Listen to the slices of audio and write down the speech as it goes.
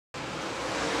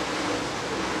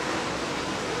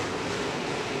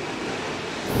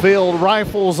field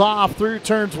rifles off through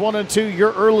turns 1 and 2.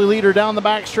 Your early leader down the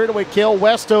back straightaway, Cale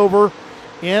Westover,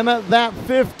 in that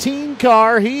 15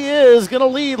 car. He is going to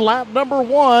lead lap number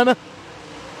 1.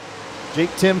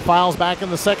 Jake Tim files back in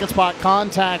the second spot.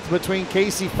 Contact between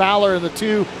Casey Fowler and the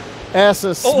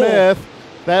 2S Smith.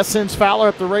 That sends Fowler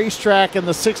up the racetrack, and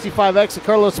the 65X of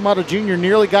Carlos Amado Jr.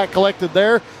 nearly got collected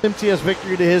there. USMTS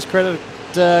victory to his credit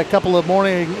a couple of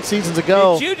morning seasons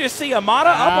ago. Did you just see Amado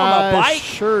up on the bike?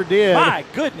 Sure did. My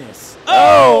goodness.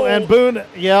 Oh, and Boone,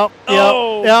 yep.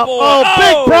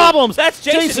 Big problems. That's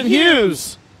Jason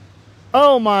Hughes.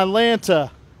 Oh, my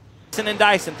Lanta. And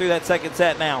Dyson through that second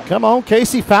set now. Come on,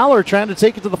 Casey Fowler trying to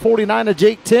take it to the 49 of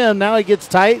Jake Tim. Now he gets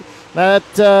tight. That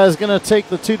is going to take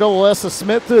the 2SS of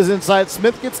Smith to his inside.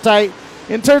 Smith gets tight.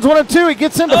 In turns 1 and 2, he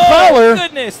gets into Fowler. Oh,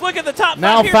 goodness. Look at the top.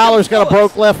 Now Fowler's got a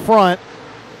broke left front.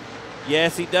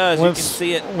 Yes, he does. You can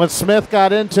see it. When Smith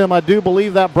got into him, I do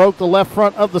believe that broke the left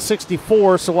front of the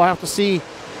 64, so we'll have to see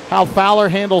how Fowler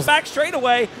handles. Back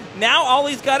straightaway. Now all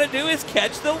he's got to do is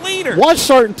catch the leader. Watch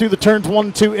Sarton through the turns 1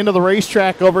 and 2 into the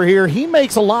racetrack over here. He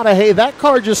makes a lot of hay. That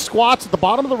car just squats at the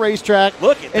bottom of the racetrack.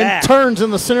 Look at that. And turns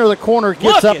in the center of the corner,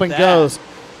 gets up and goes.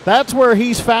 That's where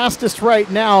he's fastest right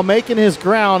now, making his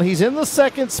ground. He's in the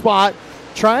second spot,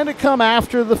 trying to come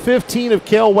after the 15 of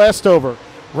Cale Westover.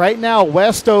 Right now,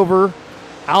 Westover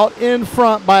out in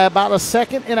front by about a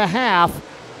second and a half.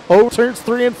 Turns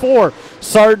 3 and 4.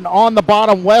 Sarton on the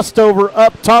bottom, Westover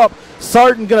up top.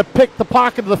 Sarton going to pick the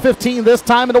pocket of the 15 this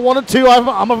time into 1 and 2,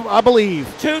 I believe.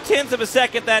 0.2 of a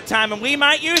second that time, and we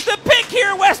might use the pick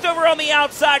here. Westover on the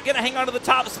outside, going to hang on to the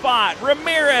top spot.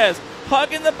 Ramirez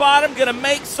hugging the bottom, going to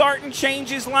make Sarton change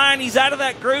his line. He's out of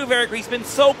that groove, Eric. He's been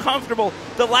so comfortable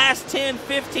the last 10,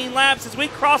 15 laps as we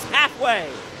cross halfway.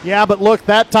 Yeah, but look,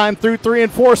 that time through 3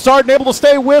 and 4, Sarton able to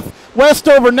stay with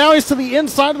Westover. Now he's to the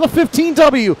inside of the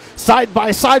 15W. Side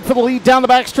by side for the lead down the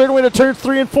back straightaway to turns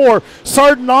 3 and 4.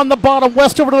 Sarton on the bottom,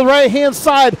 Westover to the right-hand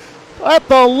side. At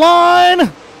the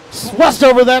line,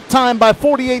 Westover that time by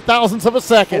 48 thousandths of a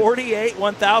second. 48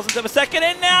 1,000ths of a second,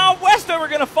 and now Westover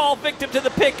going to fall victim to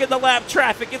the pick in the lap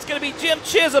traffic. It's going to be Jim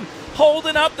Chisholm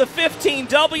holding up the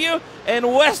 15W, and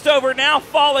Westover now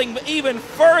falling even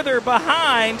further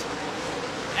behind.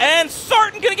 And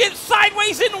Sarton going to get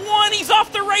sideways in 1. He's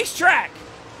off the racetrack.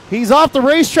 He's off the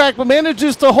racetrack, but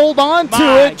manages to hold on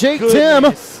to it. Jake Tim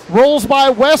rolls by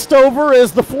Westover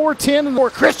as the 410 and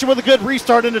more. Christian with a good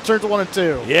restart into turns 1 and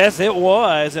 2. Yes, it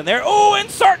was. And there,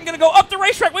 and Sarton going to go up the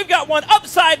racetrack. We've got one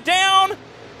upside down.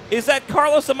 Is that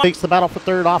Carlos Amado? Takes the battle for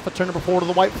third off of turn number 4 to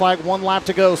the white flag. 1 lap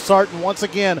to go. Sarton once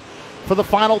again for the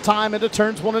final time into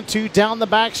turns 1 and 2 down the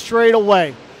back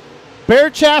straightaway. Bare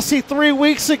chassis 3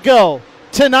 weeks ago.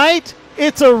 Tonight,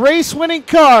 it's a race-winning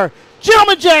car.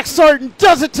 Gentleman Jack Sarton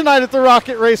does it tonight at the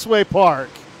Rocket Raceway Park.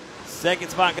 Second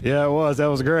spot. Yeah, it was. That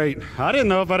was great. I didn't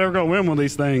know if I'd ever go win one of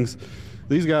these things.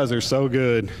 These guys are so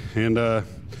good, and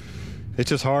it's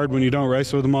just hard when you don't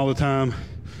race with them all the time.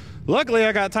 Luckily,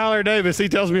 I got Tyler Davis. He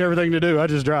tells me everything to do. I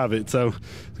just drive it. So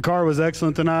the car was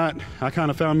excellent tonight. I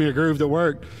kind of found me a groove that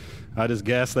worked. I just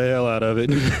gassed the hell out of it.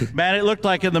 Man, it looked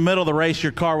like in the middle of the race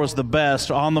your car was the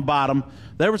best on the bottom.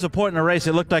 There was a point in the race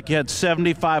it looked like you had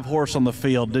 75 horse on the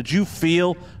field. Did you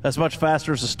feel as much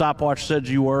faster as the stopwatch said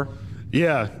you were?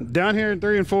 Yeah, down here in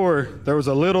 3 and 4, there was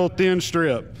a little thin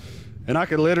strip, and I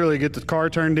could literally get the car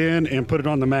turned in and put it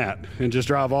on the mat and just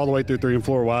drive all the way through 3 and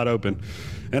 4 wide open.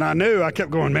 And I knew, I kept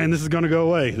going, man, this is going to go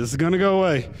away. This is going to go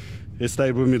away. It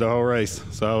stayed with me the whole race,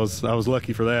 so I was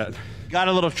lucky for that. Got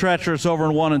a little treacherous over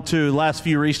in 1 and 2. Last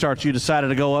few restarts, you decided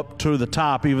to go up to the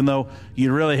top, even though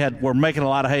you really were making a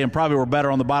lot of hay and probably were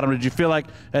better on the bottom. Did you feel like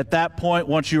at that point,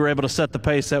 once you were able to set the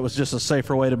pace, that was just a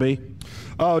safer way to be?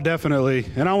 Oh, definitely.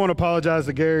 And I want to apologize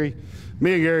to Gary.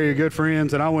 Me and Gary are good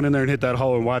friends, and I went in there and hit that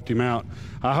hole and wiped him out.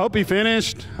 I hope he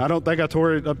finished. I don't think I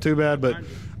tore it up too bad, but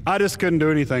I just couldn't do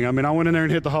anything. I mean, I went in there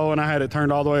and hit the hole, and I had it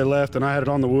turned all the way left, and I had it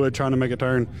on the wood trying to make it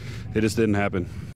turn. It just didn't happen.